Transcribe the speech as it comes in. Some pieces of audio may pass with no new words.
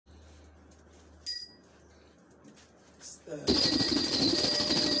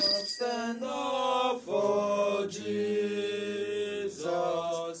Stand up for Jesus,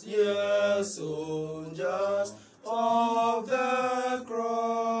 yes, soldiers of the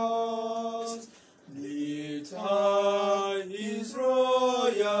cross. Lift high his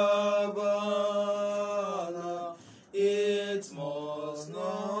royal banner, it must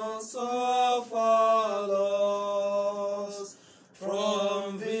not suffer loss.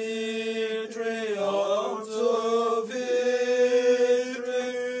 From victory up to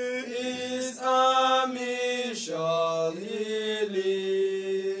victory, his army shall he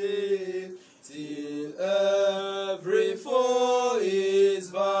lead, till every foe is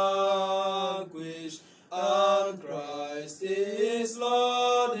vanquished, and Christ is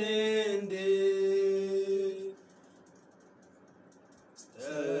Lord indeed.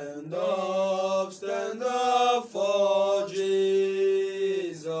 Stand up for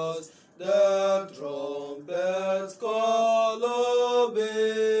Jesus, the trumpets call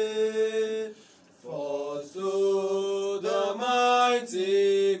obey, for to the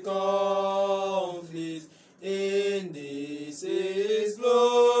mighty conflict in this his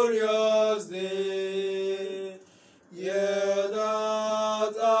glorious day. Hear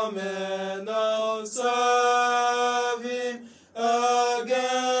that amen now serve him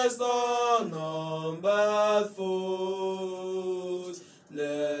against unnumbered foes.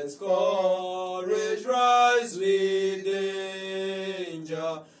 Let courage rise with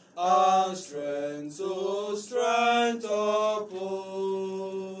danger, and strength to strength oppose.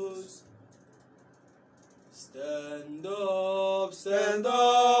 Stand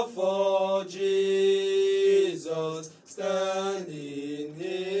up for Jesus, stand in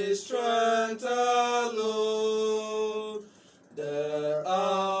his strength alone. The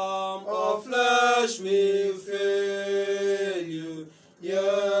arm of flesh will fail you,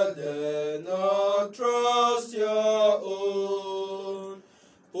 yet then not trust your own.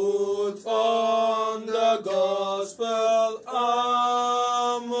 Put on the gospel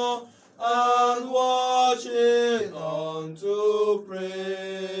armor, and watching unto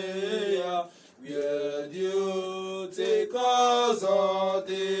prayer, where duty cause or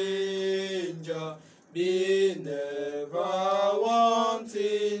danger, be never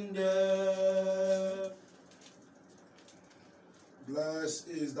wanting there. Blessed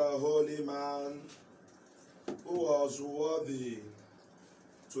is the holy man who was worthy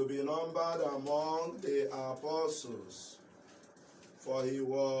to be numbered among the apostles, for he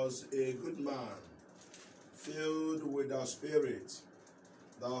was a good man, filled with the Spirit,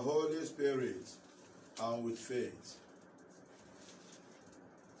 the Holy Spirit, and with faith.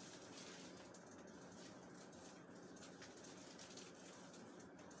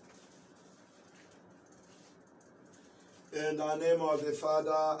 In the name of the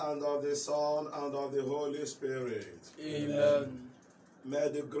Father, and of the Son, and of the Holy Spirit. Amen. May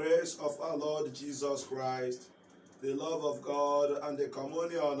the grace of our Lord Jesus Christ, the love of God, and the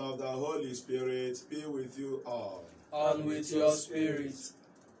communion of the Holy Spirit be with you all. And with your spirit.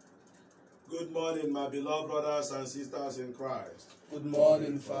 Good morning, my beloved brothers and sisters in Christ. Good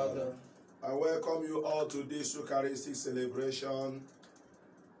morning, Father. I welcome you all to this Eucharistic celebration.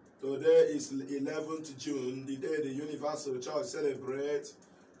 Today is 11th June, the day the Universal Church celebrates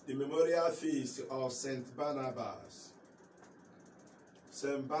the memorial feast of St. Barnabas.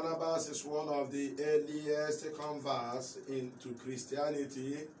 St. Barnabas is one of the earliest converts into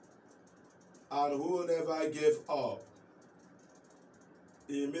Christianity and who never gave up.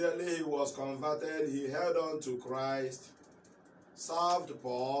 Immediately he was converted, he held on to Christ, served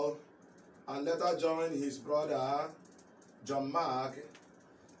Paul, and later joined his brother John Mark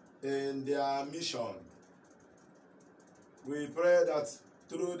in their mission. We pray that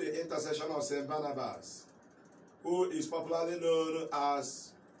through the intercession of St. Barnabas, who is popularly known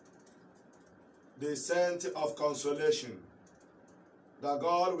as the Saint of Consolation, that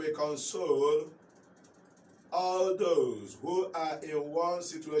God will console all those who are in one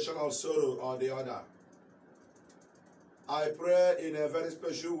situation of sorrow or the other. I pray in a very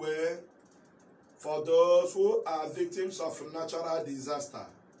special way for those who are victims of natural disaster,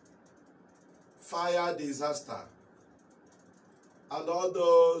 fire disaster, and all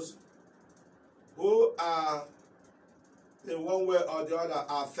those who are in one way or the other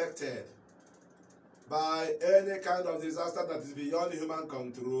affected by any kind of disaster that is beyond human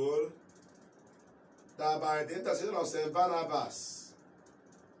control, that by the intercession of St. Barnabas,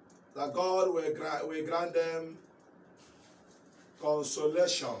 that God will grant them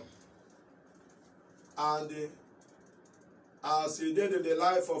consolation, and as he did in the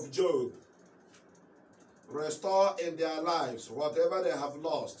life of Job, restore in their lives whatever they have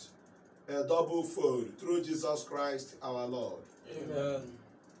lost a double fold through Jesus Christ our Lord. Amen.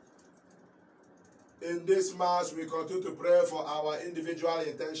 In this Mass, we continue to pray for our individual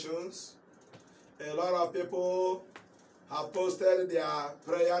intentions. A lot of people have posted their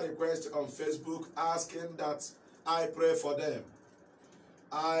prayer requests on Facebook asking that I pray for them.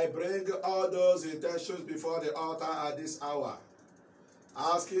 I bring all those intentions before the altar at this hour,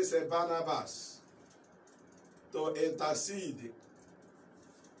 asking St. Barnabas to intercede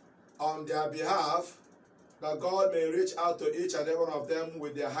on their behalf, that God may reach out to each and every one of them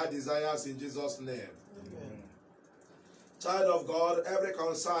with their heart desires in Jesus' name. Amen. Child of God, every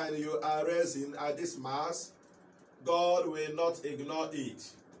concern you are raising at this Mass, God will not ignore it.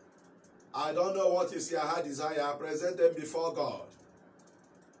 I don't know what is your heart desire. Present them before God.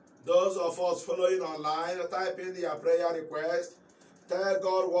 Those of us following online, type in your prayer request. Tell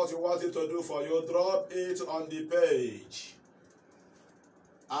God what you want Him to do for you. Drop it on the page.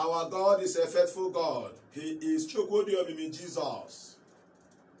 Our God is a faithful God. He is Chukwudiomimi Jesus.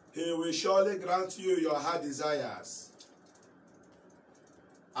 He will surely grant you your heart desires.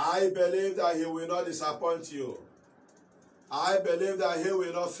 I believe that He will not disappoint you. I believe that He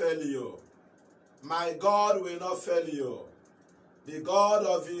will not fail you. My God will not fail you. The God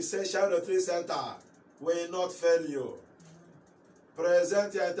of the Essential Retreat Center will not fail you.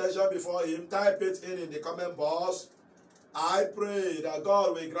 Present your intention before Him. Type it in the comment box. I pray that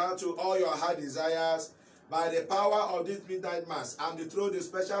God will grant you all your heart desires by the power of this midnight Mass and through the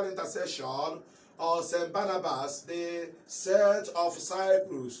special intercession of St. Barnabas, the Saint of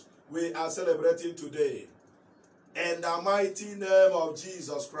Cyprus, we are celebrating today. In the mighty name of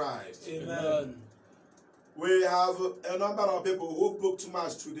Jesus Christ. Amen. We have a number of people who booked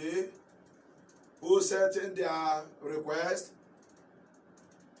Mass today, who sent in their request.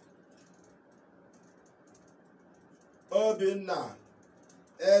 Obinna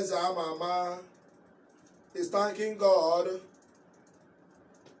Eza Mama is thanking God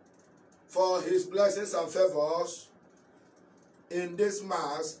for His blessings and favors in this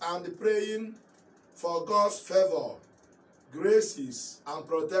Mass and praying for God's favor, graces, and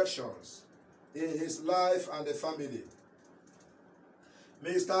protections in his life and the family.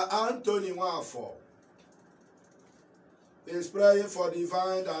 Mr. Anthony Wafo is praying for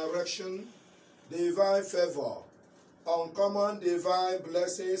divine direction, divine favor, uncommon divine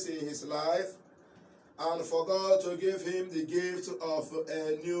blessings in his life, and for God to give him the gift of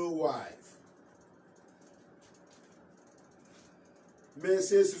a new wife.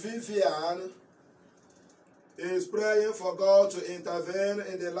 Mrs. Vivian is praying for God to intervene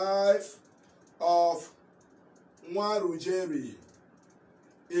in the life of Nwarujeri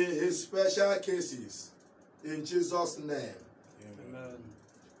in his special cases, in Jesus' name. Amen.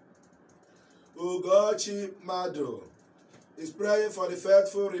 Ugochi Mado is praying for the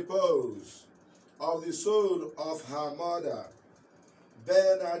faithful repose of the soul of her mother,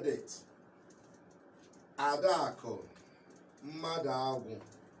 Bernadette Adako Madagu.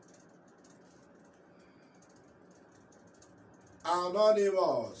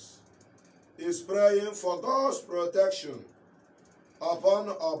 Anonymous is praying for God's protection upon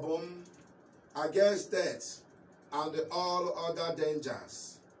Obum against death and all other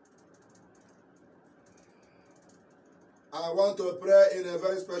dangers. I want to pray in a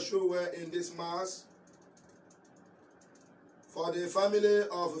very special way in this Mass for the family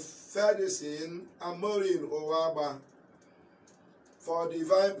of Ferdinand and Maureen Owaba for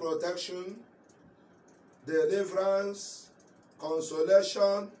divine protection, deliverance,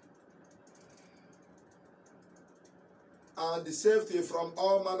 consolation, and the safety from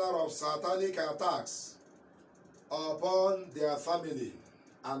all manner of satanic attacks upon their family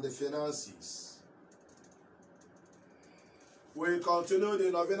and the finances. We continue the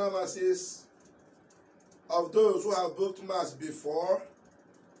novena masses of those who have booked Mass before.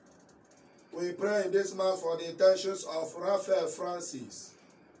 We pray in this Mass for the intentions of Raphael Francis,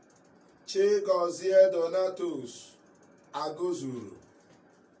 Chigozie Donatus Aguzuru,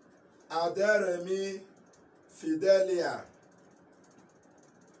 Aderemi Fidelia,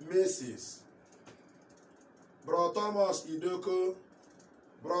 Mrs. Bro Thomas Idoko,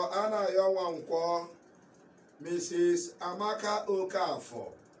 Bro Anna Yawankwo, Mrs. Amaka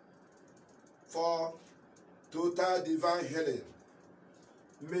Okafor, for total divine healing.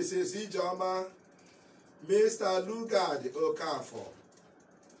 Mrs. Ijoma, Mr. Lugard Okafor,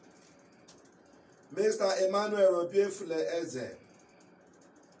 Mr. Emmanuel Obiefule Eze,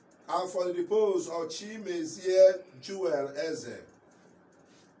 and for the repose of Chimezie Jewel Eze.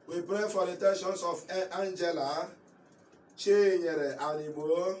 We pray for the intentions of Angela, Chinyere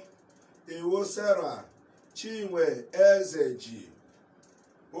Anibo, Iwo Sarah, Chinwe Ezeji,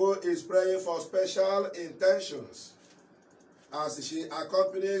 who is praying for special intentions as she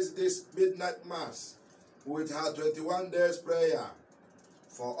accompanies this midnight mass with her 21 days prayer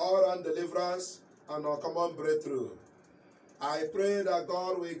for all-round deliverance and uncommon breakthrough. I pray that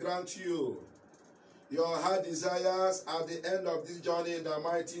God will grant you your heart desires at the end of this journey in the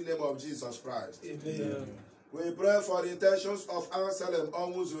mighty name of Jesus Christ. Amen. We pray for the intentions of Anselm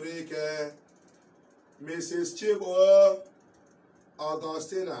Onwuzurike, Mrs. Chibo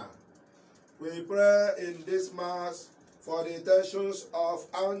Augustina. We pray in this mass for the intentions of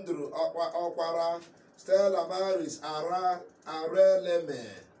Andrew Okwara, Stella Maris Areleme,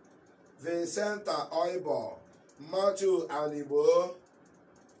 Vincenta Oibo, Matthew Anibo,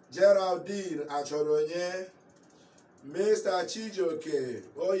 Geraldine Achoronye, Mr. Chijoke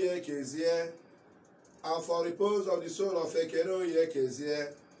Oyekezie, and for repose of the soul of Ekene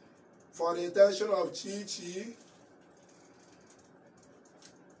Oyekezie, for the intention of Chichi,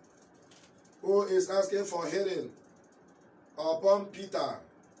 who is asking for healing upon Peter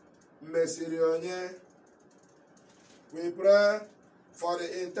Mesirionye. We pray for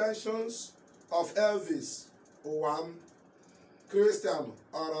the intentions of Elvis Uwam, Christian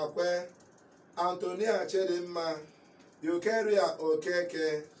Orakwe, Antonia Chedimma, Eukaria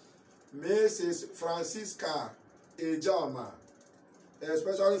Okeke, Mrs. Francisca Ejoma,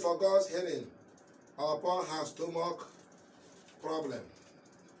 especially for God's healing upon her stomach problem.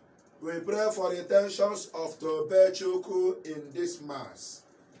 We pray for the intentions of Tobechuku in this mass,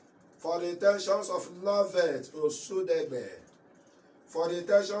 for the intentions of Lovet Osudebe, for the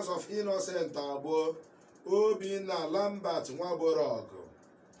intentions of Innocent Tabo, Obina Lambert Waborog.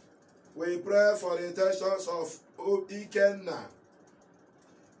 We pray for the intentions of Ikenna.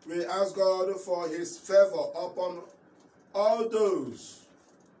 We ask God for his favor upon all those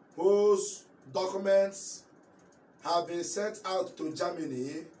whose documents have been sent out to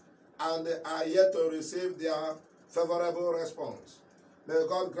Germany and are yet to receive their favorable response. May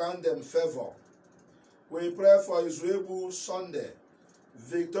God grant them favor. We pray for Israel Sunday,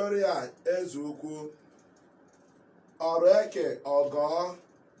 Victoria Ezuku, Oreke Ogo,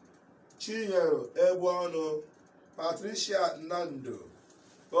 Chinyere Ebuono, Patricia Nando,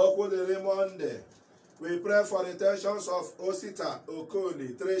 Okwudiri Monde. We pray for the intentions of Osita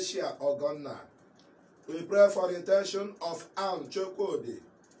Okoli, Tricia Ogonna. We pray for the intention of Anne Chokodi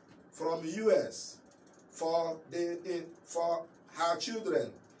from US for her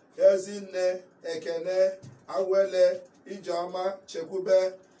children, Ezine, Ekene, Awele, Ijama,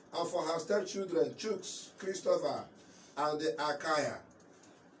 Chekube, and for her stepchildren, Chooks, Christopher, and Akaya.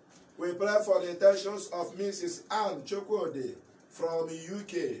 We pray for the intentions of Mrs. Anne Chokwode from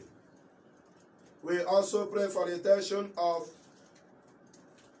UK. We also pray for the intention of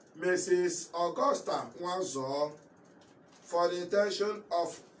Mrs. Augusta Wanzo, for the intention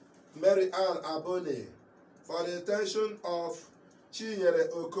of Mary Ann Abone, for the intention of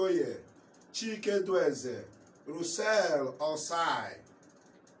Chinyere Okoye, Chike Dweze, Russell Osai,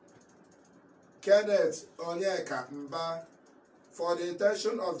 Kenneth Onyeka Mba, for the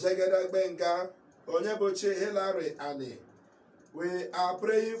intention of Jageda Benga, Onyeboche Hilary Ani. We are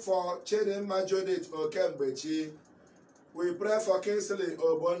praying for Chidinma Judith Okembechi. We pray for Kingsley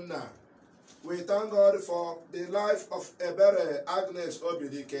Obonna. We thank God for the life of Ebere Agnes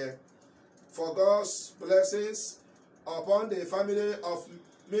Obidike, for God's blessings upon the family of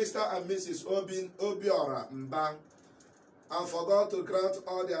Mr. and Mrs. Obiora Mba, and for God to grant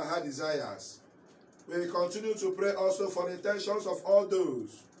all their heart desires. We continue to pray also for the intentions of all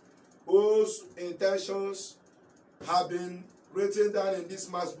those whose intentions have been written down in this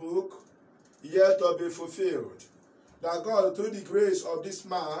mass book, yet to be fulfilled. That God, through the grace of this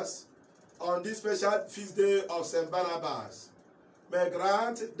mass, on this special feast day of St. Barnabas, may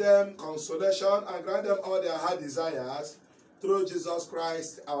grant them consolation and grant them all their heart desires through Jesus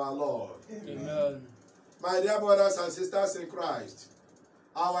Christ our Lord. Amen. My dear brothers and sisters in Christ,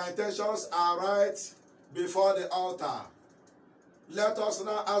 our intentions are right before the altar. Let us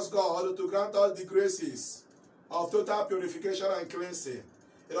now ask God to grant us the graces of total purification and cleansing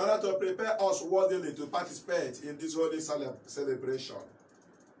in order to prepare us worthily to participate in this holy celebration.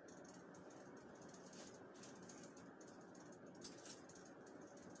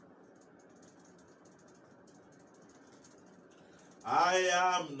 I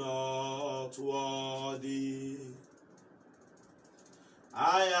am not worthy.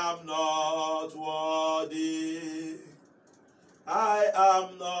 I am not worthy. I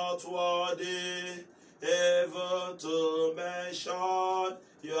am not worthy even to mention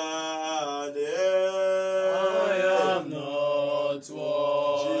your name. I am not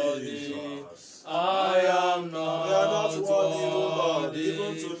worthy. Jesus. I am We are not not worthy, O Lord, worthy.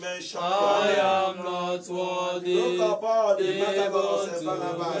 even to mention I your name. am not worthy. Look upon the even Metaphors and to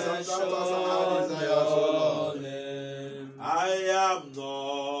Barnabas and grant us our mention desires, O your Lord. name. I am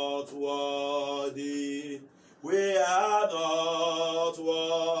not worthy. We are not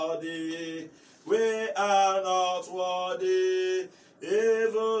worthy. We are not worthy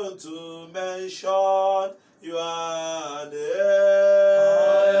even to mention your name.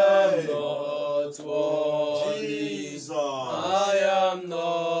 I am not worthy. Jesus. I am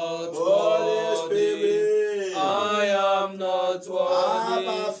not Holy worthy. Spirit. I am not worthy.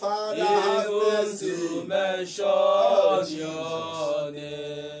 Abba, Father, have even mercy. to mention Jesus. your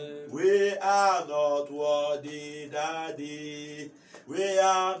name. We are not worthy, Daddy. We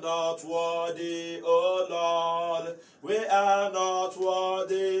are not worthy, O Lord. We are not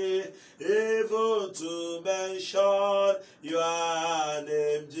worthy even to mention your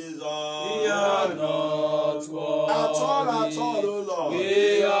name, Jesus. We are not worthy. At all, O Lord.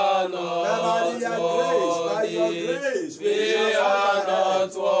 We are not By worthy. your grace, We shall are find our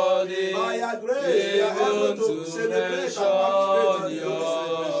not worthy. By your grace, we are able to celebrate and participate in the holy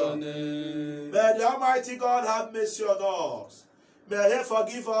celebration. Name. May the Almighty God have mercy on us. May He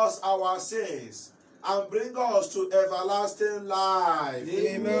forgive us our sins and bring us to everlasting life.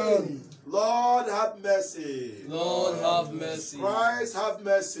 Amen. Lord, have mercy. Lord, have mercy. Christ, have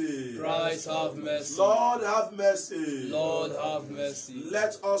mercy. Christ, have mercy. Lord, have mercy. Lord, have mercy.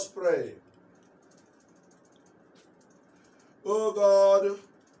 Let us pray. O God,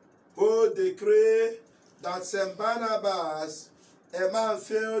 who decree that St. Barnabas, a man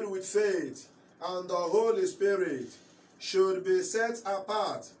filled with faith and the Holy Spirit, should be set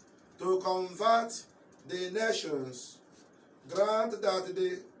apart to convert the nations, grant that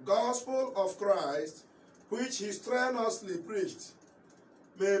the gospel of Christ, which he strenuously preached,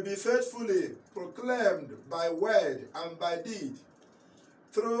 may be faithfully proclaimed by word and by deed,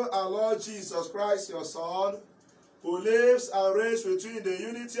 through our Lord Jesus Christ, your Son, who lives and reigns with you in the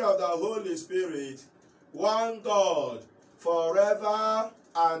unity of the Holy Spirit, one God, forever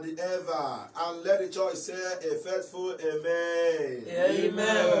and ever. And let the church say a faithful amen.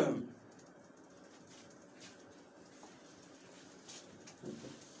 Amen.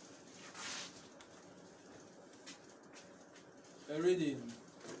 A reading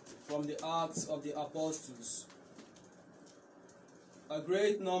from the Acts of the Apostles. A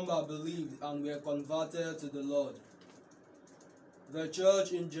great number believed and were converted to the Lord. The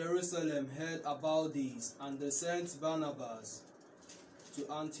church in Jerusalem heard about this, and they sent Barnabas to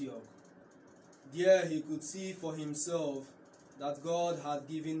Antioch. There he could see for himself that God had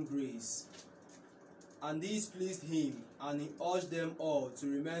given grace. And this pleased him, and he urged them all to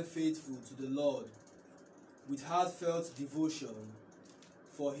remain faithful to the Lord with heartfelt devotion,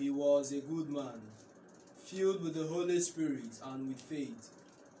 for he was a good man, filled with the Holy Spirit and with faith.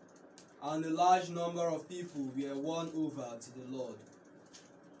 And a large number of people were won over to the Lord.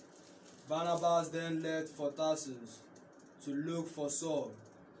 Barnabas then left for Tarsus to look for Saul,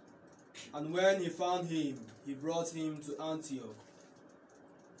 and when he found him, he brought him to Antioch.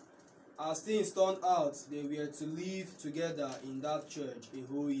 As things turned out, they were to live together in that church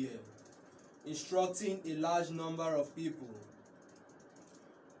a whole year, instructing a large number of people.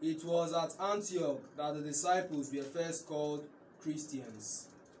 It was at Antioch that the disciples were first called Christians.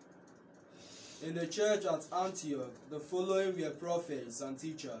 In the church at Antioch, the following were prophets and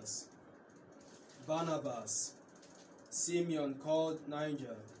teachers: Barnabas, Simeon called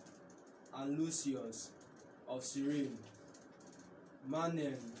Niger, and Lucius of Cyrene,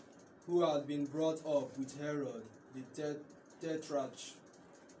 Manaen, who had been brought up with Herod the Tetrarch,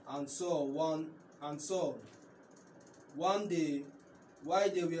 and Saul. One day, while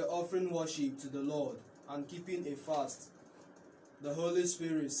they were offering worship to the Lord and keeping a fast, the Holy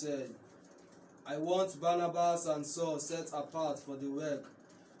Spirit said, "I want Barnabas and Saul set apart for the work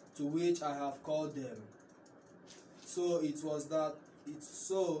to which I have called them." So it was that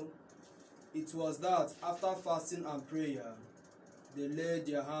after fasting and prayer, they laid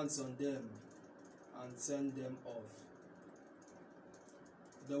their hands on them and sent them off.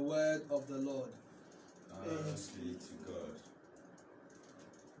 The word of the Lord. Thanks be to God.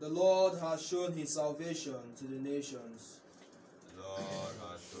 The Lord has shown his salvation to the nations. The Lord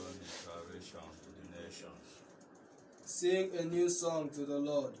has shown his salvation to the nations. Sing a new song to the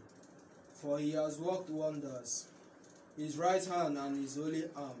Lord, for he has worked wonders. His right hand and his holy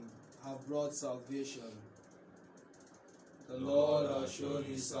arm have brought salvation. The Lord has shown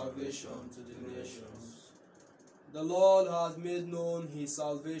his salvation to the nations. The Lord has made known his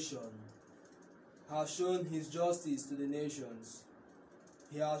salvation, has shown his justice to the nations.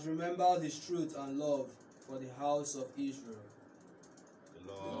 He has remembered his truth and love for the house of Israel. The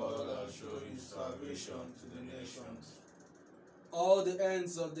Lord has shown his salvation to the nations. All the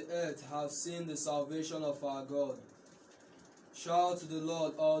ends of the earth have seen the salvation of our God. Shout to the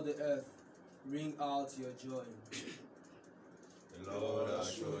Lord, all the earth. Ring out your joy. The Lord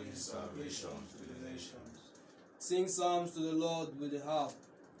has shown his salvation to the nations. Sing psalms to the Lord with the harp,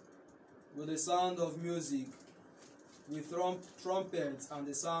 with the sound of music, with trumpets and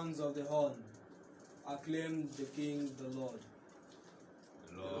the sounds of the horn. Acclaim the King, the Lord.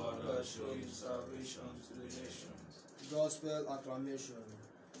 The Lord has shown his salvation to the nations. Gospel acclamation.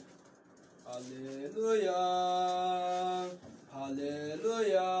 Hallelujah,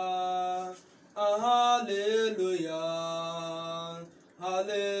 hallelujah, hallelujah,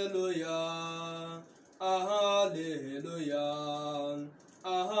 hallelujah, hallelujah,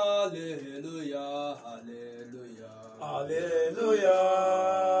 hallelujah, hallelujah, Hallelujah,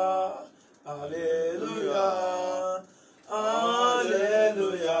 hallelujah,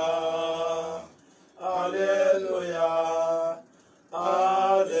 hallelujah, hallelujah,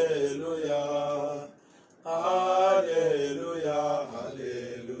 hallelujah, hallelujah,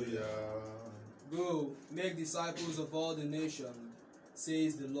 hallelujah. Go, make disciples of all the nations,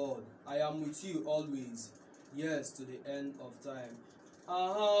 says the Lord. I am with you always, yes, to the end of time.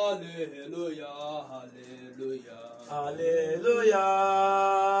 Hallelujah, hallelujah. Hallelujah,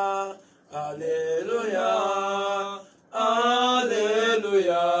 hallelujah, hallelujah,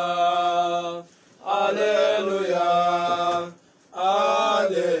 hallelujah,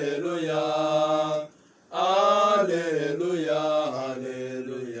 hallelujah, hallelujah,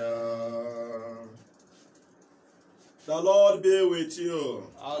 hallelujah. The Lord be with you.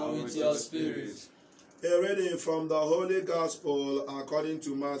 And with your spirit. A reading from the Holy Gospel according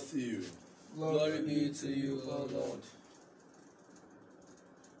to Matthew. Glory be to you, O Lord.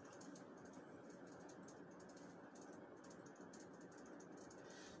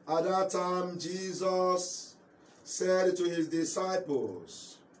 At that time, Jesus said to his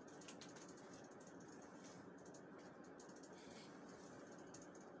disciples,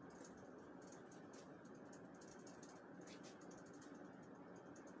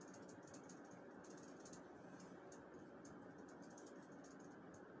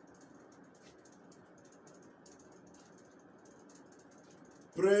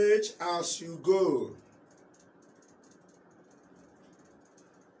 preach as you go,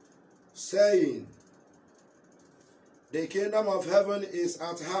 saying, the kingdom of heaven is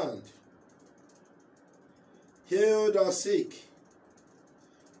at hand. Heal the sick,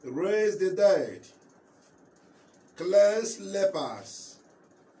 raise the dead, cleanse lepers,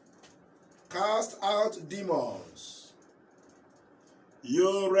 cast out demons.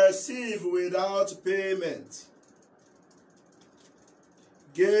 You receive without payment,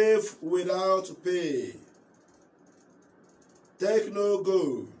 give without pay. Take no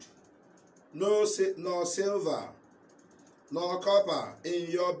gold, nor silver, nor copper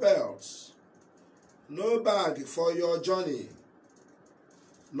in your belts, no bag for your journey,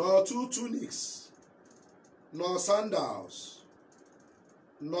 nor 2 tunics, nor sandals,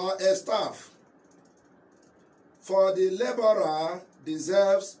 nor a staff. For the laborer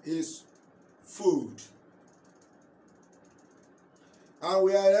deserves his food. And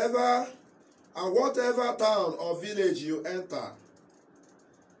whatever town or village you enter,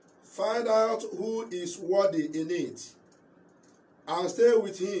 find out who is worthy in it, and stay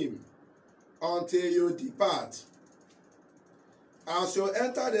with him until you depart. As you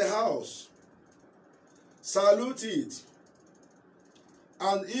enter the house, salute it,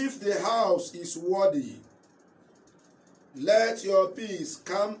 and if the house is worthy, let your peace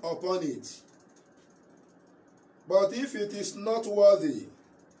come upon it. But if it is not worthy,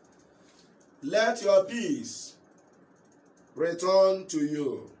 let your peace return to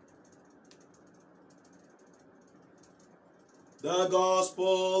you. The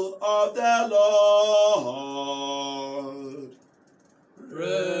Gospel of the Lord.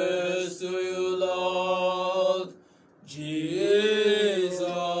 Praise to you, Lord Jesus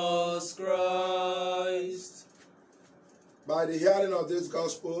Christ. By the hearing of this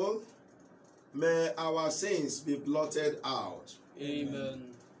gospel, may our sins be blotted out.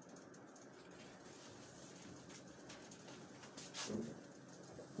 Amen.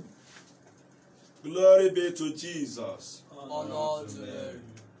 Glory be to Jesus. Honor to Mary.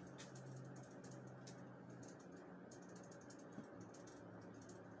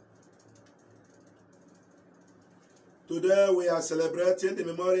 Today we are celebrating the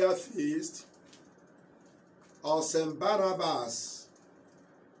memorial feast of St. Barnabas,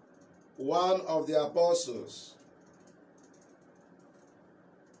 one of the apostles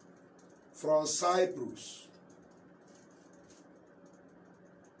from Cyprus.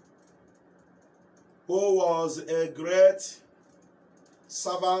 who was a great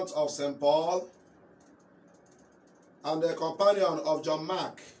servant of St. Paul and a companion of John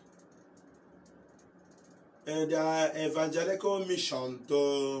Mark in their evangelical mission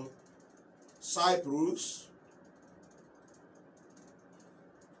to Cyprus.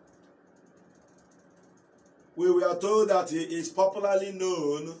 We were told that he is popularly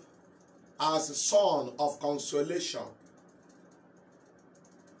known as Son of Consolation.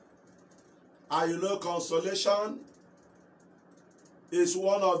 And you know, consolation is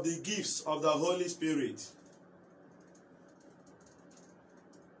one of the gifts of the Holy Spirit.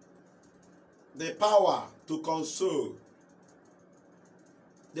 The power to console,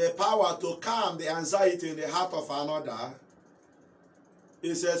 the power to calm the anxiety in the heart of another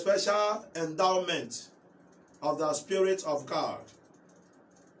is a special endowment of the Spirit of God.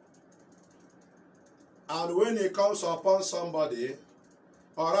 And when it comes upon somebody,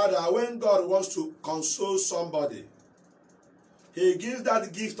 or rather when God wants to console somebody, he gives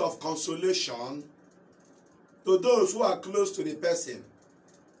that gift of consolation to those who are close to the person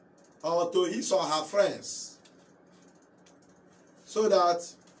or to his or her friends, so that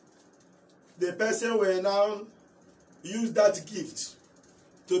the person will now use that gift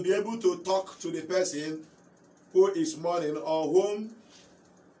to be able to talk to the person who is mourning or whom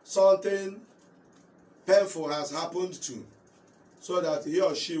something painful has happened to, so that he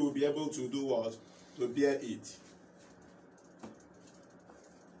or she will be able to do what? To bear it.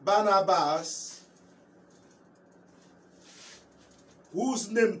 Barnabas,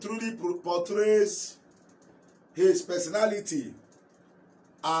 whose name truly portrays his personality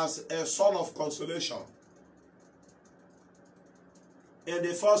as a son of consolation. In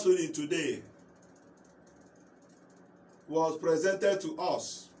the first reading today, was presented to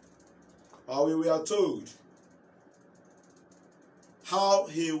us, or we were told how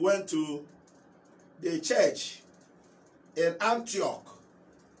he went to the church in Antioch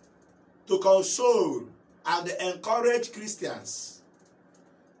to console and encourage Christians,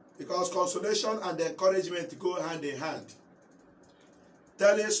 because consolation and encouragement go hand in hand.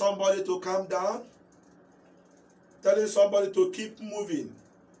 Telling somebody to calm down, telling somebody to keep moving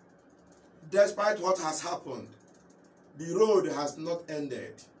despite what has happened. The road has not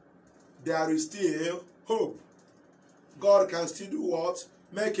ended. There is still hope. God can still do what?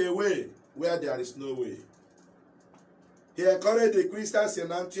 Make a way where there is no way. He encouraged the Christians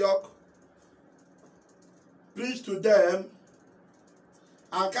in Antioch, preached to them,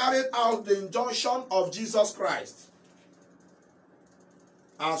 and carried out the injunction of Jesus Christ,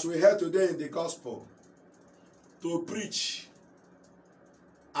 as we heard today in the gospel, to preach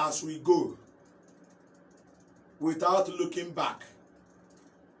as we go, without looking back,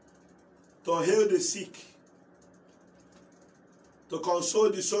 to heal the sick, to console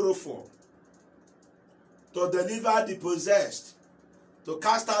the sorrowful, to deliver the possessed, to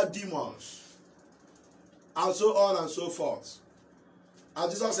cast out demons, and so on and so forth. And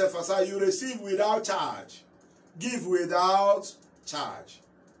Jesus emphasized, you receive without charge, give without charge.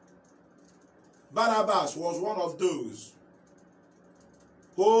 Barnabas was one of those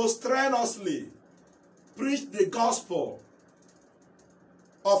who strenuously preached the gospel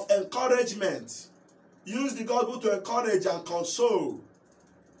of encouragement, used the gospel to encourage and console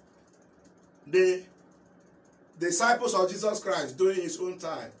the disciples of Jesus Christ during his own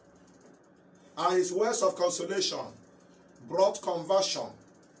time. And his words of consolation brought conversion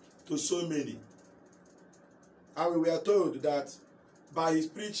to so many. And we were told that by his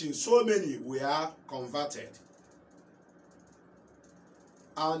preaching, so many were converted.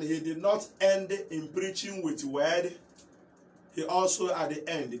 And he did not end in preaching with word. He also at the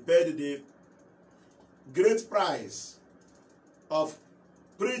end paid the great price of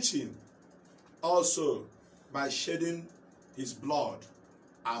preaching, also by shedding his blood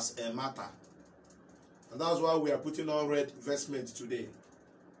as a martyr. And that's why we are putting on red vestment today.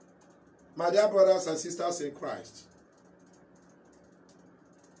 My dear brothers and sisters in Christ,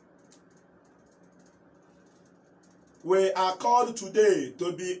 we are called today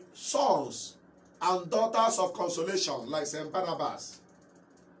to be sons and daughters of consolation, like St. Barnabas.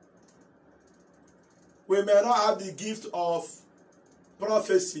 We may not have the gift of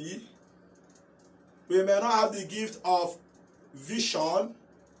prophecy. We may not have the gift of vision.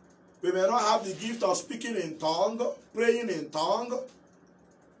 We may not have the gift of speaking in tongue, praying in tongue,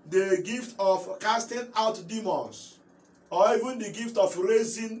 the gift of casting out demons, or even the gift of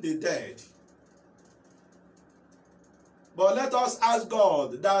raising the dead. But let us ask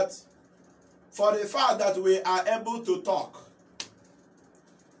God that for the fact that we are able to talk,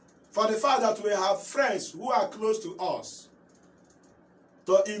 for the fact that we have friends who are close to us,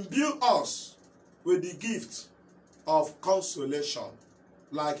 to imbue us with the gift of consolation,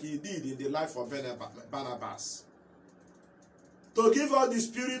 like he did in the life of Barnabas. To give us the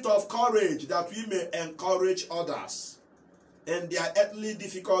spirit of courage that we may encourage others in their earthly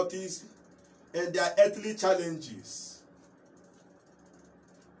difficulties and their earthly challenges.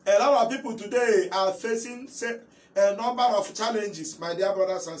 A lot of people today are facing a number of challenges, my dear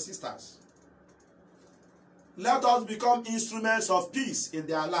brothers and sisters. Let us become instruments of peace in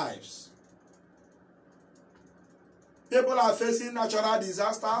their lives. People are facing natural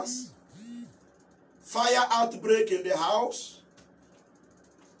disasters, fire outbreak in the house,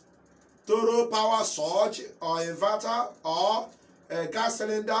 total power surge or inverter or a gas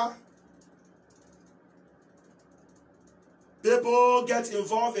cylinder. People get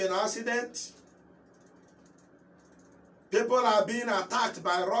involved in accidents. People are being attacked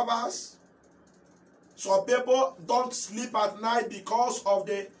by robbers. Some people don't sleep at night because of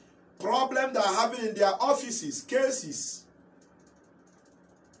the problem they are having in their offices, cases.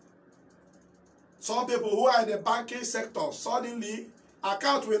 Some people who are in the banking sector, suddenly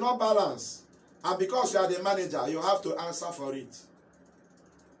account will not balance. And because you are the manager, you have to answer for it.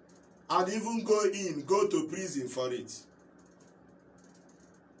 And even go to prison for it.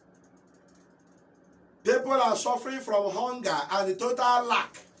 People are suffering from hunger and the total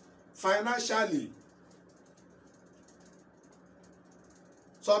lack financially.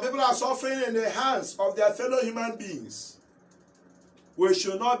 Some people are suffering in the hands of their fellow human beings. We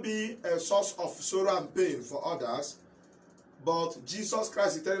should not be a source of sorrow and pain for others, but Jesus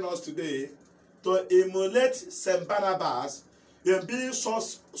Christ is telling us today to emulate St. Barnabas in being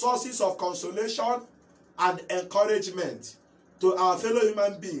sources of consolation and encouragement to our fellow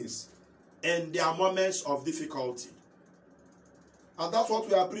human beings in their moments of difficulty. And that's what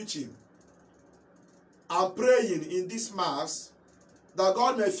we are preaching. I'm praying in this Mass that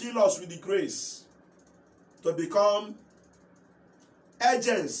God may fill us with the grace to become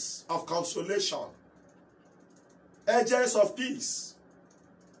agents of consolation, agents of peace,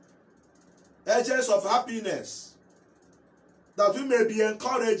 agents of happiness, that we may be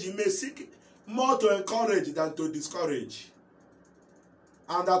encouraged, may seek more to encourage than to discourage.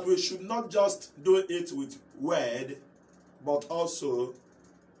 And that we should not just do it with word, but also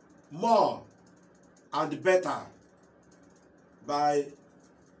more and better by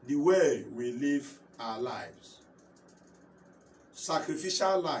the way we live our lives.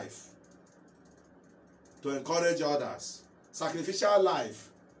 Sacrificial life to encourage others. Sacrificial life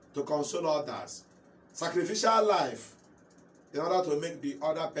to console others. Sacrificial life in order to make the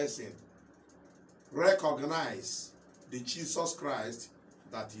other person recognize the Jesus Christ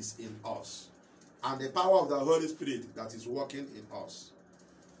that is in us and the power of the Holy Spirit that is working in us.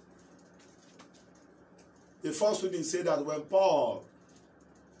 The first reading said that when Paul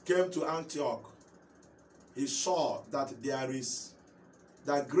came to Antioch, he saw that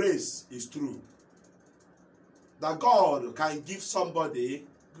that grace is true. That God can give somebody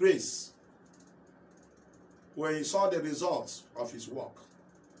grace when he saw the results of his work.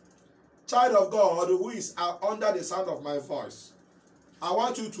 Child of God who is under the sound of my voice, I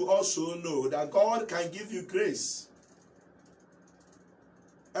want you to also know that God can give you grace.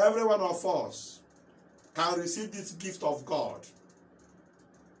 Every one of us can receive this gift of God.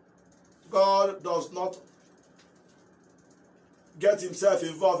 God does not get himself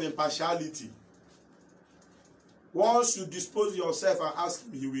involved in partiality. Once you dispose yourself and ask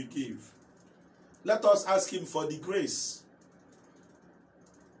him, he will give. Let us ask him for the grace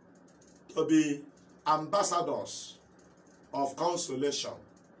to be ambassadors of consolation,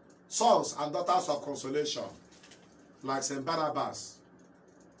 sons and daughters of consolation, like St. Barnabas,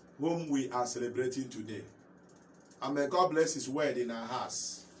 whom we are celebrating today. And may God bless his word in our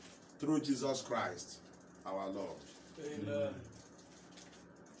hearts through Jesus Christ, our Lord. Amen.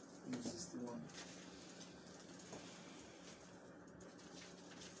 61.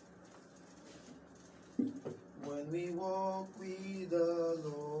 When we walk with the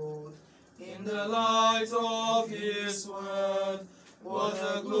Lord In the light of his word, what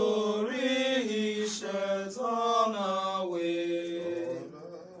a glory he sheds on our way.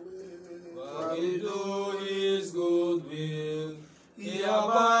 While we do his good will, he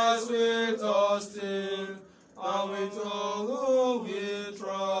abides with us still, and with all who will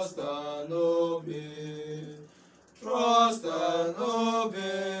trust and obey. Trust and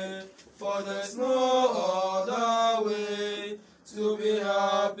obey, for there's no other way to be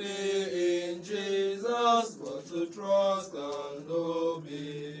happy in Jesus, but to trust and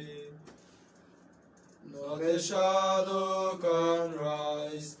obey. Not a shadow can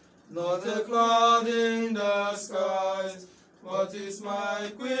rise, not a cloud in the skies, but his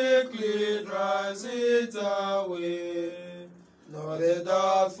mind quickly drives it away. Not a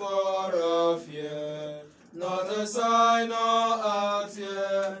doubt for a fear, not a sign or a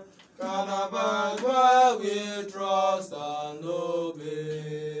tear, can abide while we trust and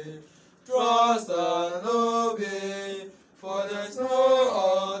obey. Trust and obey, for there's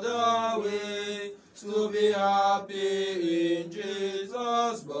no other way to be happy in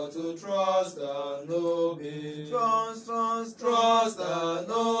Jesus but to trust and obey. Trust and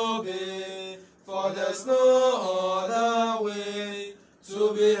obey, for there's no other way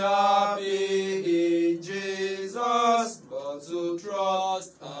to be happy in Jesus but to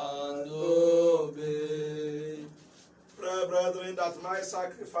trust and obey. Pray, brethren, that my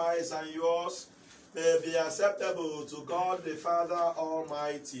sacrifice and yours may be acceptable to God the Father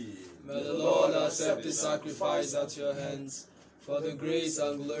Almighty. May the Lord accept the sacrifice at your hands for the grace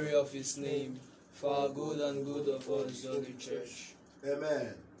and glory of his name, for our good and good of all his holy church.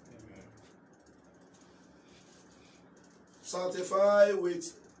 Amen. Sanctify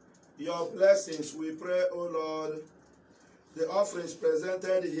with your blessings, we pray, O Lord, the offerings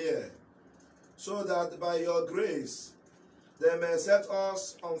presented here, so that by your grace they may set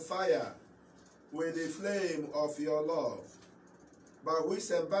us on fire with the flame of your love, by which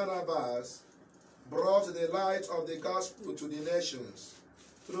St. Barnabas brought the light of the gospel to the nations,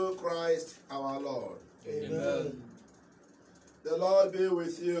 through Christ our Lord. Amen. The Lord be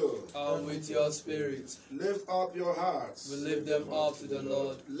with you. And with your spirit. Lift up your hearts. We lift them up to the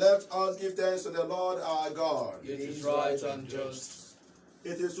Lord. Let us give thanks to the Lord our God. It is right and just.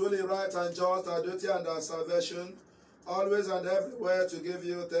 It is truly right and just, our duty and our salvation, always and everywhere to give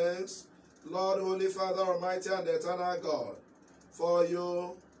you thanks, Lord, Holy Father, Almighty and eternal God. For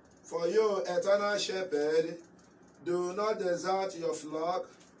you, eternal Shepherd, do not desert your flock,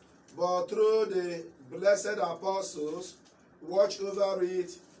 but through the blessed apostles, watch over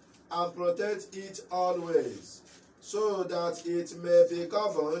it and protect it always, so that it may be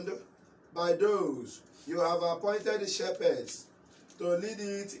governed by those you have appointed shepherds to lead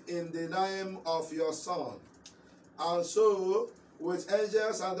it in the name of your Son. And so, with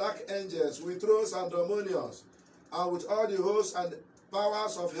angels and archangels, with thrones and dominions, and with all the hosts and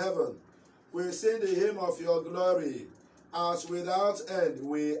powers of heaven, we sing the hymn of your glory, as without end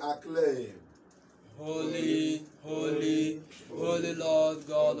we acclaim. Holy, holy, holy Lord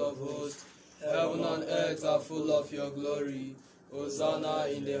God of hosts, heaven and earth are full of your glory. Hosanna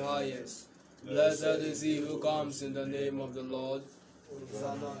in the highest. Blessed is he who comes in the name of the Lord.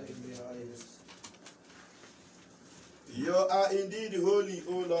 Hosanna in the highest. You are indeed holy,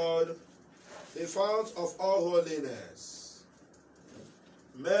 O Lord, the fount of all holiness.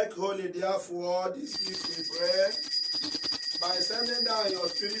 Make holy, therefore, this gift we pray, by sending down your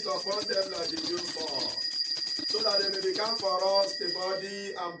Spirit upon them like the dew fall, so that they may become for us the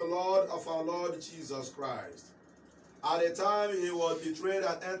body and blood of our Lord Jesus Christ. At the time he was betrayed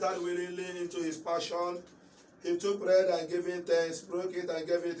and entered willingly into his passion, he took bread and giving thanks, broke it and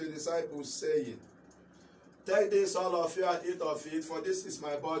gave it to the disciples, saying, Take this, all of you, and eat of it, for this is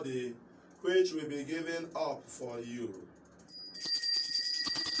my body, which will be given up for you.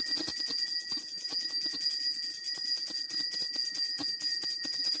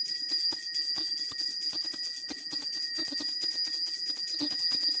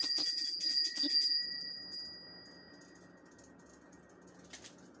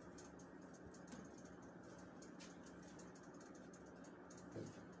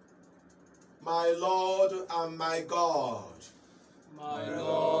 My Lord and my God. My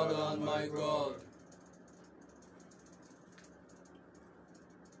Lord and my God.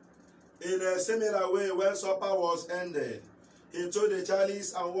 In a similar way, when supper was ended, he took the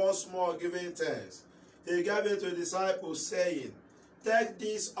chalice and once more giving thanks, he gave it to the disciples, saying, Take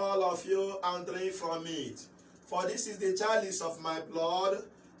this, all of you, and drink from it. For this is the chalice of my blood,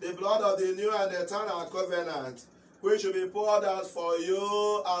 the blood of the new and eternal covenant, which will be poured out for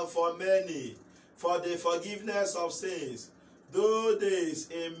you and for many, for the forgiveness of sins. Do this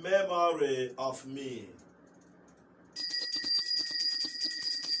in memory of me.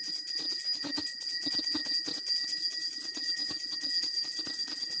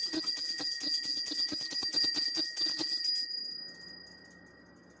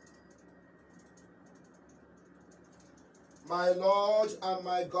 My Lord and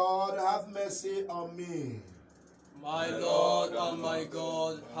my God, have mercy on me. My Lord and my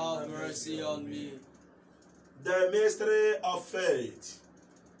God, have mercy on me. The mystery of faith.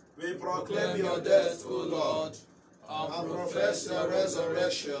 We proclaim your death, O Lord, and profess your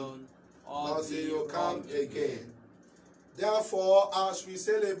resurrection until you come again. Therefore, as we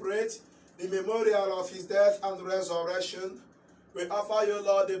celebrate the memorial of his death and resurrection, We offer you,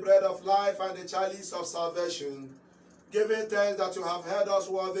 Lord, the bread of life and the chalice of salvation, giving thanks that you have held us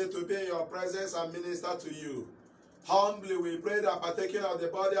worthy to be in your presence and minister to you. Humbly we pray that partaking of the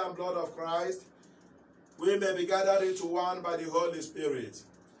body and blood of Christ, we may be gathered into one by the Holy Spirit.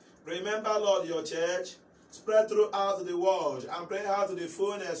 Remember, Lord, your church, spread throughout the world, and bring her to the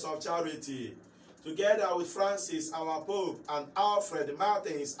fullness of charity, together with Francis, our Pope, and Alfred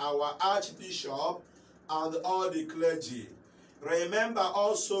Martins, our Archbishop, and all the clergy. Remember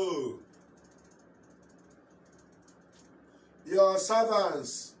also your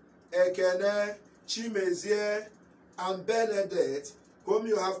servants, Ekene, Chimezie, and Benedict, whom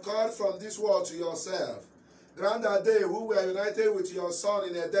you have called from this world to yourself. Grant that they who were united with your Son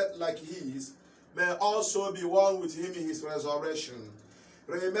in a death like his may also be one with him in his resurrection.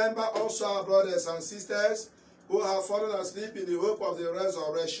 Remember also our brothers and sisters who have fallen asleep in the hope of the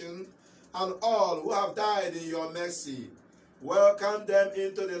resurrection, and all who have died in your mercy. Welcome them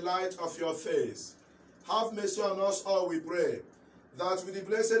into the light of your face. Have mercy on us all, we pray, that with the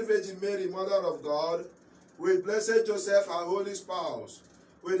Blessed Virgin Mary, Mother of God, with Blessed Joseph, our holy spouse,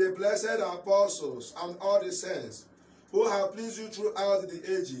 with the blessed apostles and all the saints who have pleased you throughout the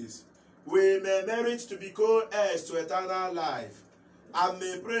ages, we may merit to be co-heirs to eternal life, and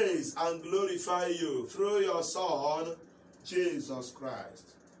may praise and glorify you through your Son, Jesus Christ.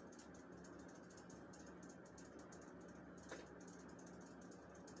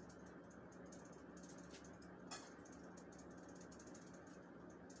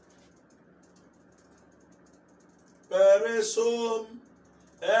 Per sum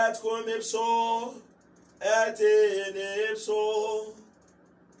et cum ipso et in ipso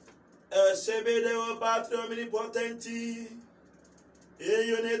esse Deo Patria omnipotenti in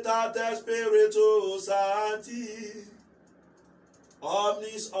unitate Spiritus Sancti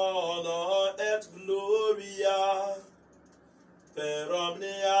omnis honor et gloria per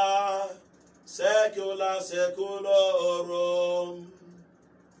omnia saecula saeculorum.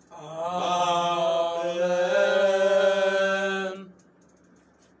 Amen.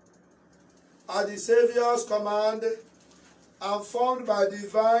 At the Savior's command, and formed by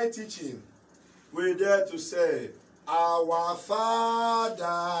divine teaching, we dare to say, Our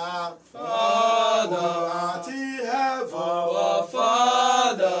Father, Father, who art in heaven, our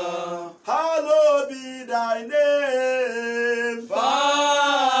Father, hallowed be thy name. Father,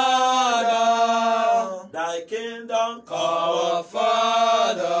 Thy kingdom come, our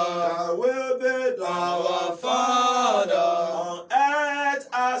Father, thy will be done, our Father, on earth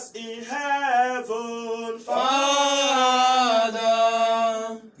as in heaven. Father,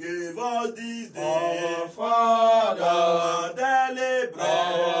 Give us this day our Father, our daily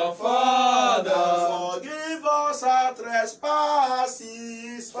bread. our Father, Forgive us our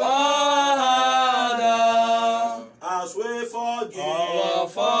trespasses, Father, as we forgive our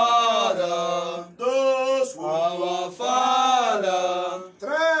Father, those who our Father,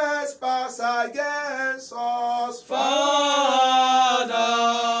 trespass against us.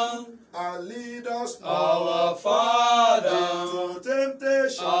 Father, And lead us our not Father, into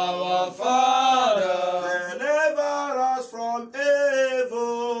temptation, our Father, deliver us from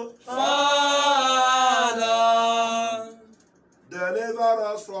evil. Father, Deliver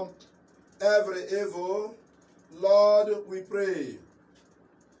us from every evil. Lord, we pray.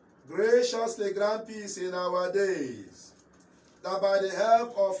 Graciously grant peace in our days, that by the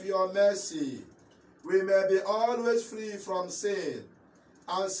help of your mercy we may be always free from sin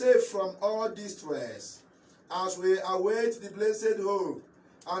and safe from all distress, as we await the blessed hope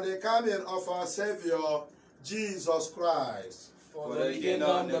and the coming of our Savior, Jesus Christ. for the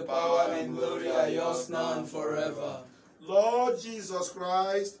kingdom, the power, and glory are yours now and forever. Lord Jesus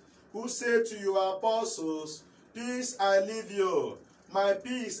Christ, who said to your apostles, Peace I leave you, my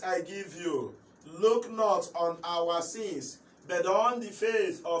peace I give you. Look not on our sins, but on the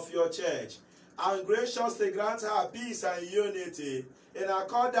faith of your church, and graciously grant her peace and unity in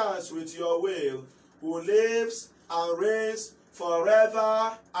accordance with your will, who lives and reigns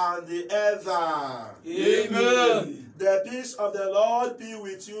forever and ever. Amen. The peace of the Lord be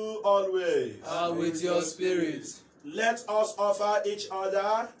with you always. And with your spirit. Let us offer each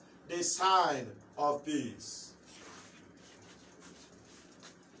other the sign of peace.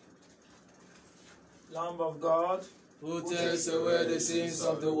 Lamb of God, Who takes away the sins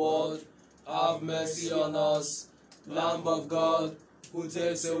of the world, have mercy on us. Lamb of God, who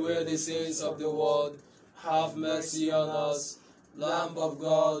takes away the sins of the world, have mercy on us. Lamb of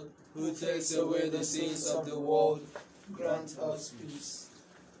God, who takes away the sins of the world, grant us peace.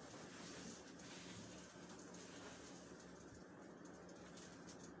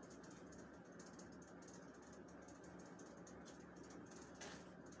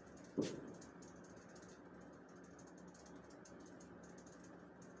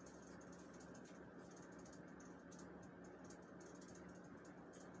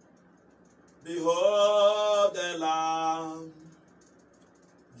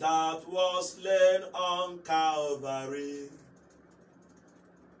 that was slain on Calvary.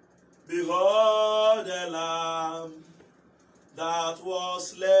 Behold the Lamb that was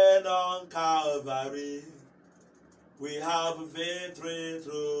slain on Calvary. We have victory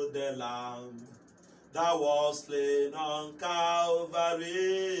through the Lamb that was slain on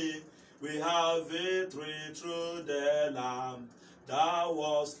Calvary. We have victory through the Lamb that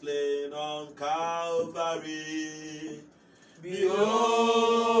was slain on Calvary.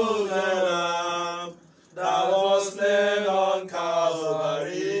 Behold the Lamb that was slain on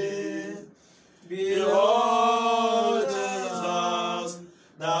Calvary. Behold Jesus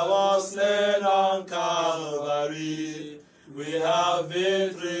that was slain on Calvary. We have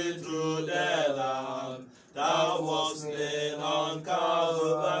victory through the Lamb that was slain on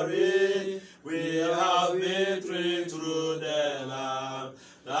Calvary. We have victory through the Lamb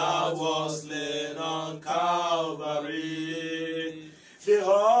that was slain on Calvary.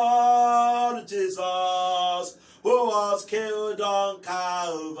 Behold Jesus who was killed on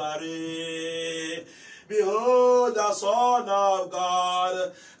Calvary. Behold the Son of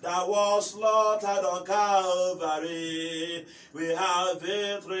God that was slaughtered on Calvary. We have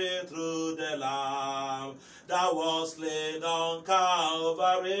victory through the Lamb that was slain on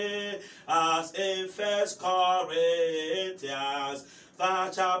Calvary, as in 1 Corinthians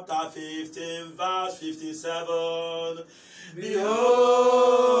chapter 15 verse 57.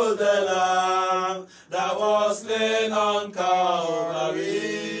 Behold the Lamb that was slain on Calvary.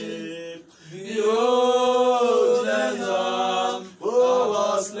 Behold Jesus who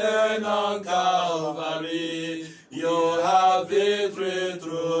was slain on Calvary. You have victory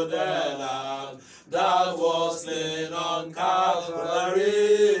through the Lamb that was slain on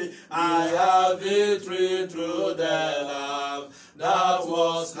Calvary. I have victory through the Lamb that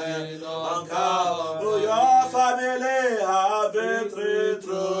was slain on Calvary. Your family have victory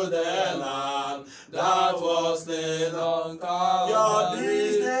through the Lamb that was slain on Calvary. Your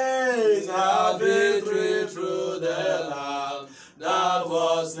business have victory through the Lamb that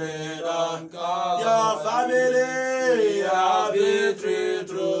was slain on Calvary. Your family have victory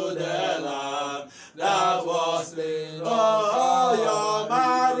through the Lamb that was slain on Calvary. Your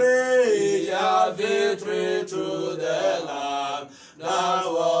marriage have victory through the Lamb that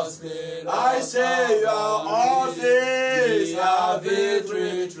was slain. I say your office have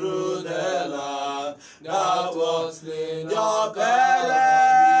victory through the Lamb that was slain. Your parents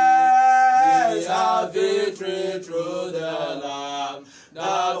have victory through the Lamb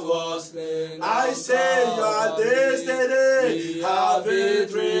that was slain. I say your destiny have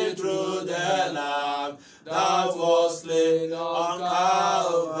victory through the Lamb that was slain on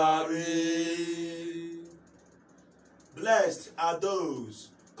Calvary. Blessed are those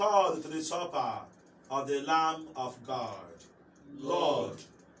called to the supper of the Lamb of God. Lord,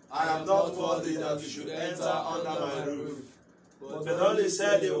 I am not worthy that you should enter under my roof, but only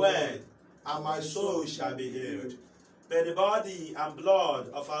say the word, and my soul shall be healed. May the body and blood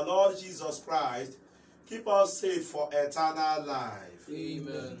of our Lord Jesus Christ keep us safe for eternal life.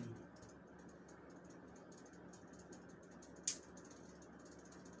 Amen.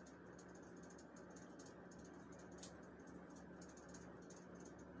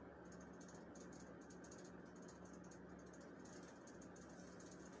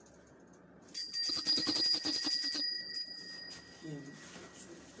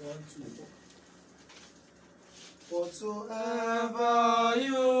 Whatsoever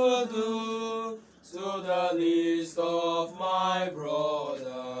you do to the least of my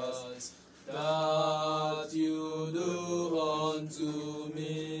brothers, that you do unto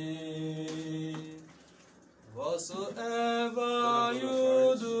me. Whatsoever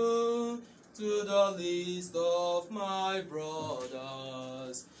you do to the least of my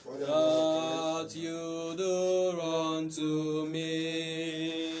brothers, that you do unto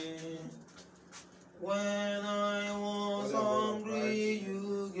me. When I was hungry,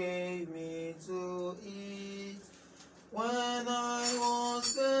 you gave me to eat. When I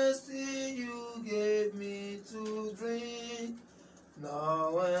was thirsty, you gave me to drink.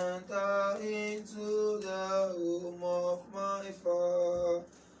 Now enter into the home of my Father.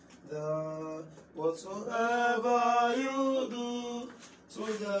 Whatsoever you do to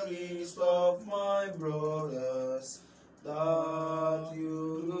the least of my brothers, that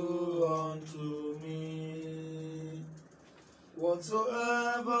you do unto me.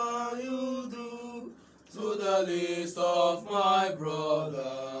 Whatsoever you do to the least of my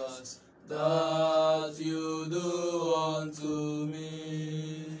brothers, that you do unto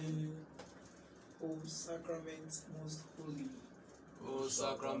me. O sacrament most holy, O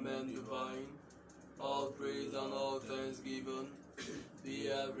sacrament divine, all praise and all thanksgiving be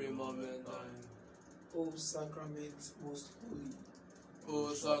every moment thine. O sacrament most holy,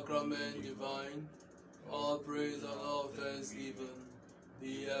 O sacrament divine, all praise and all thanksgiving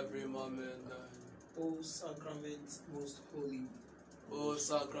be every moment thine. O sacrament most holy, O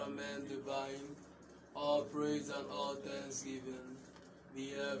sacrament divine, all praise and all thanksgiving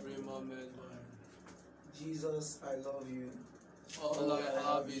be every moment thine. Jesus, I love you. All I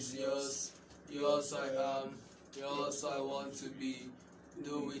have is yours, yours I am, yours I want to be.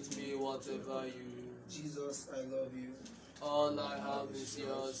 Do with me whatever you. Jesus, I love you. All I have is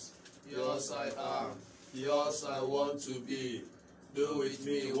yours, yours I am, yours I want to be. Do with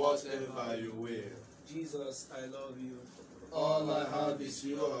me whatever you will. Jesus, I love you. All I have is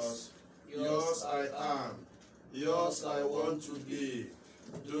yours, yours I am, yours I want to be.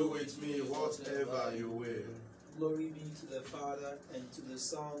 Do with me whatever you will. Glory be to the Father, and to the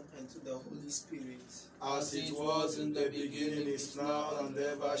Son, and to the Holy Spirit. As it was in the beginning, is now, and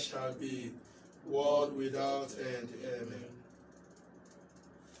ever shall be, world without end. Amen.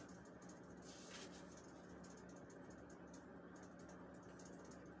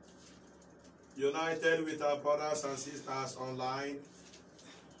 United with our brothers and sisters online,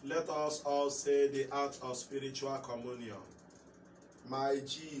 let us all say the act of spiritual communion. My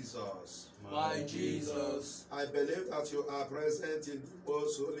Jesus, My Jesus, I believe that you are present in the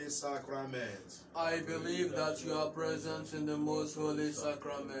most holy sacrament. I believe that you are present in the most holy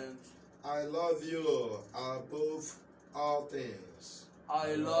sacrament. I love you above all things,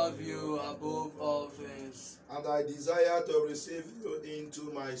 I love you above all things, and I desire to receive you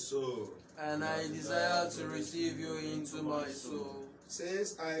into my soul. and I desire to receive you into my soul.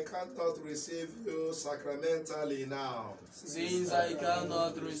 Since I cannot receive you sacramentally now, Since I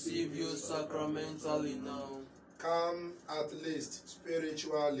cannot receive you sacramentally now, come at least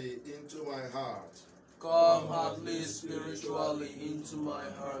spiritually into my heart. come at least spiritually into my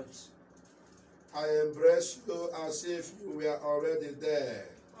heart. I embrace you as if you were already there.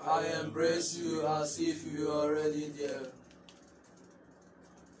 I embrace you as if you were already there.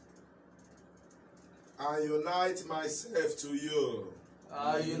 I unite myself to you.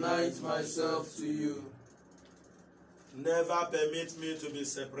 I unite myself to you. Never permit me to be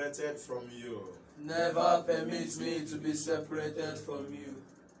separated from you. Never permit me to be separated from you.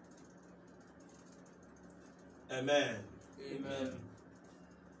 Amen. Amen.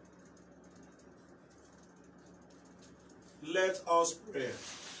 Let us pray.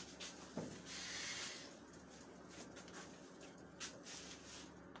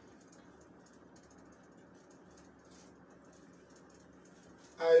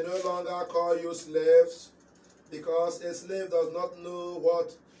 I no longer call you slaves, because a slave does not know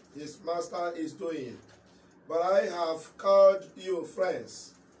what his master is doing. But I have called you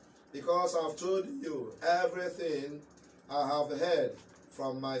friends, because I've told you everything I have heard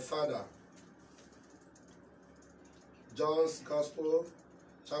from my Father. John's Gospel,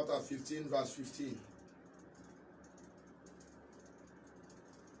 chapter 15, verse 15.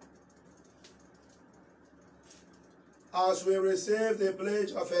 As we receive the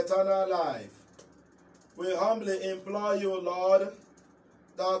pledge of eternal life, we humbly implore you, Lord,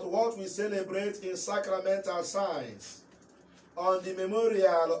 that what we celebrate in sacramental signs on the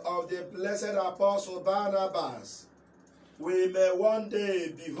memorial of the blessed Apostle Barnabas, we may one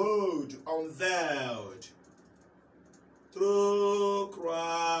day behold unveiled through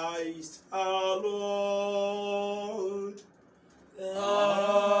Christ our Lord. Amen.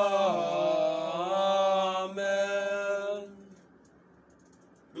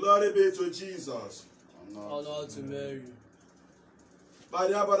 Glory be to Jesus. Honor to Mary. My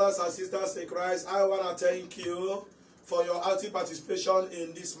dear brothers and sisters in Christ, I want to thank you for your active participation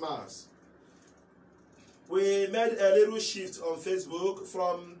in this Mass. We made a little shift on Facebook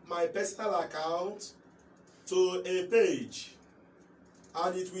from my personal account to a page,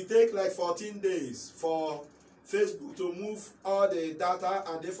 and it will take like 14 days for Facebook to move all the data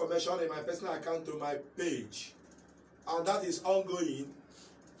and information in my personal account to my page, and that is ongoing.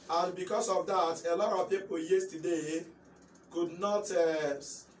 And because of that, a lot of people yesterday could not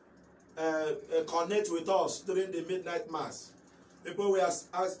connect with us during the midnight Mass. People were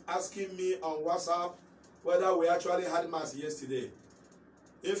asking me on WhatsApp whether we actually had Mass yesterday.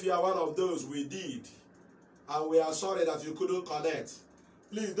 If you are one of those, we did. And we are sorry that you couldn't connect.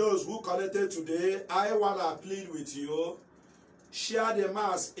 Please, those who connected today, I want to plead with you, share the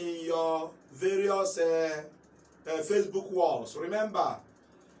Mass in your various Facebook walls. Remember,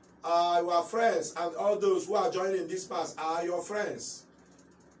 your friends and all those who are joining this Mass are your friends.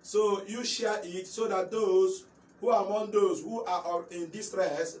 So you share it so that those who are among those who are in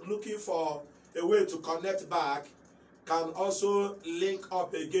distress, looking for a way to connect back, can also link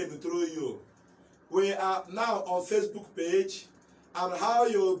up again through you. We are now on Facebook page, and how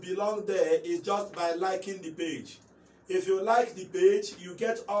you belong there is just by liking the page. If you like the page, you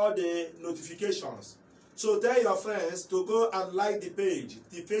get all the notifications. So tell your friends to go and like the page,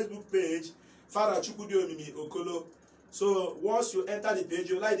 the Facebook page, Father Chukwudi Okolo. So once you enter the page,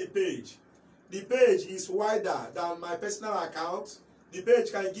 you like the page. The page is wider than my personal account. The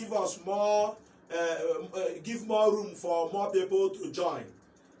page can give us more, give more room for more people to join.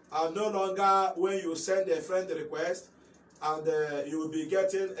 And no longer when you send a friend request, and you will be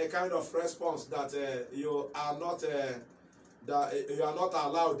getting a kind of response that you are not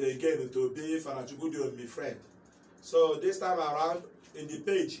allowed again to be Father Chukwudi my friend. So this time around, in the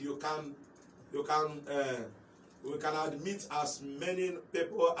page we can admit as many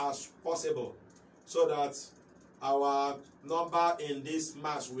people as possible, so that our number in this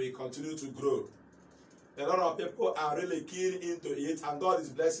mass will continue to grow. A lot of people are really keen into it, and God is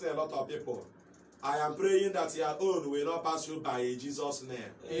blessing a lot of people. I am praying that your own will not pass you by in Jesus'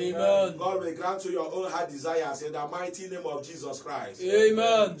 name. Amen. God will grant you your own heart desires in the mighty name of Jesus Christ.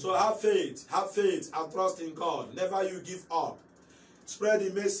 Amen. So have faith and trust in God. Never you give up. Spread the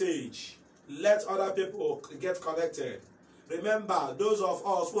message. Let other people get connected. Remember, those of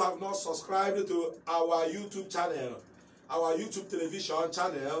us who have not subscribed to our YouTube channel, our YouTube television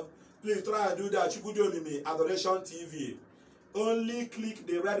channel, please try and do that. Chukwudi Adoration TV. Only click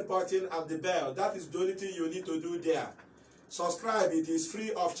the red button and the bell. That is the only thing you need to do there. Subscribe. It is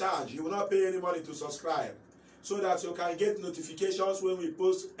free of charge. You will not pay any money to subscribe, so that you can get notifications when we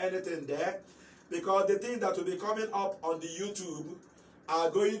post anything there. Because the things that will be coming up on the YouTube are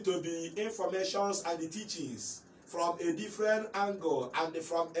going to be informations and the teachings from a different angle and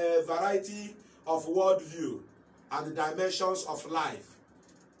from a variety of worldview and the dimensions of life.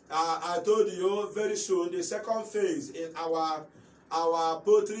 I told you very soon the second phase in our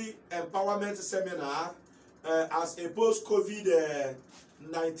poetry empowerment seminar as a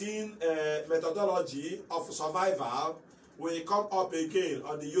post-COVID-19 methodology of survival will come up again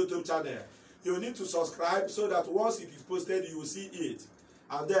on the YouTube channel. You need to subscribe so that once it is posted, you will see it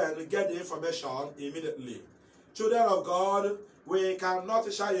and then get the information immediately. Children of God, we cannot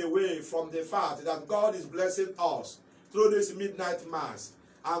shy away from the fact that God is blessing us through this midnight mass.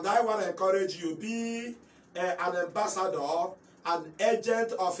 And I want to encourage you, be an ambassador, an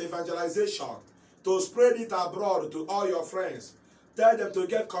agent of evangelization, to spread it abroad to all your friends. Tell them to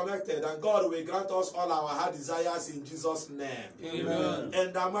get connected, and God will grant us all our heart desires in Jesus' name. Amen.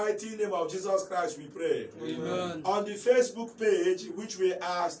 In the mighty name of Jesus Christ we pray. Amen. On the Facebook page, which we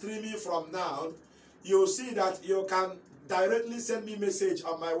are streaming from now, you'll see that you can directly send me a message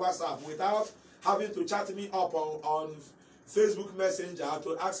on my WhatsApp without having to chat me up on Facebook Messenger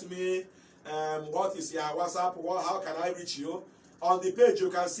to ask me what is your WhatsApp, how can I reach you. On the page you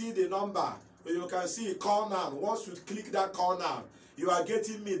can see the number, you can see call now. Once you click that call now, you are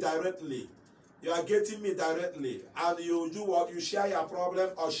getting me directly. You are getting me directly, and you do what? You share your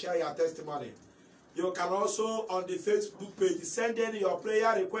problem or share your testimony. You can also on the Facebook page send in your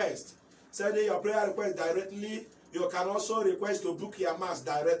prayer request. Send in your prayer request directly. You can also request to book your mass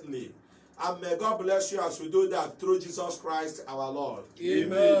directly. And may God bless you as we do that through Jesus Christ our Lord.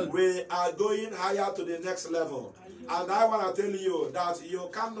 Amen. We are going higher to the next level. And I want to tell you that you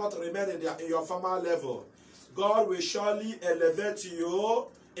cannot remain in your former level. God will surely elevate you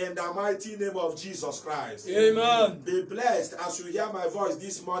in the mighty name of Jesus Christ. Amen. Be blessed as you hear my voice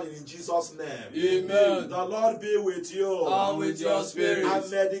this morning in Jesus' name. Amen. The Lord be with you. And with your spirit. And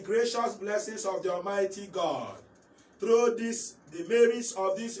may the gracious blessings of the Almighty God, through the merits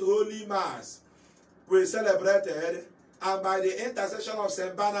of this holy mass we celebrated, and by the intercession of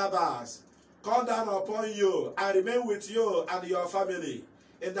St. Barnabas, come down upon you and remain with you and your family.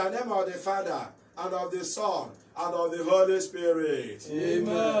 In the name of the Father, and of the Son, and of the Holy Spirit.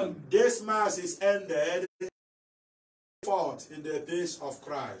 Amen. This mass is ended. Forth in the peace of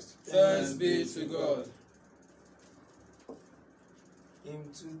Christ. Thanks be to God. Hymn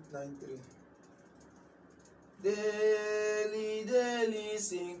 293. Daily, daily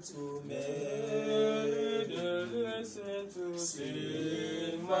sing to me. Listen to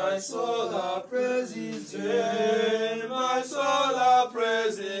Sing, my soul, our praises, Sing, my soul, our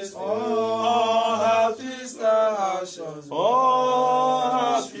praises. all her feast and actions, All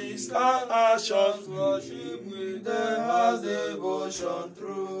her feast and actions, worship with the heart's devotion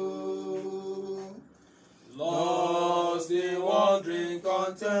through. lost in wandering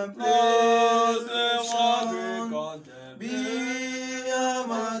Contemplation, contemplation. be her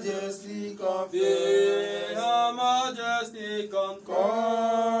majesty Be confessed. her majesty Call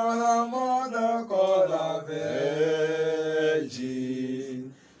confessed. her mother, call her veil.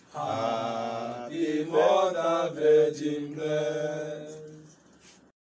 virgin birth.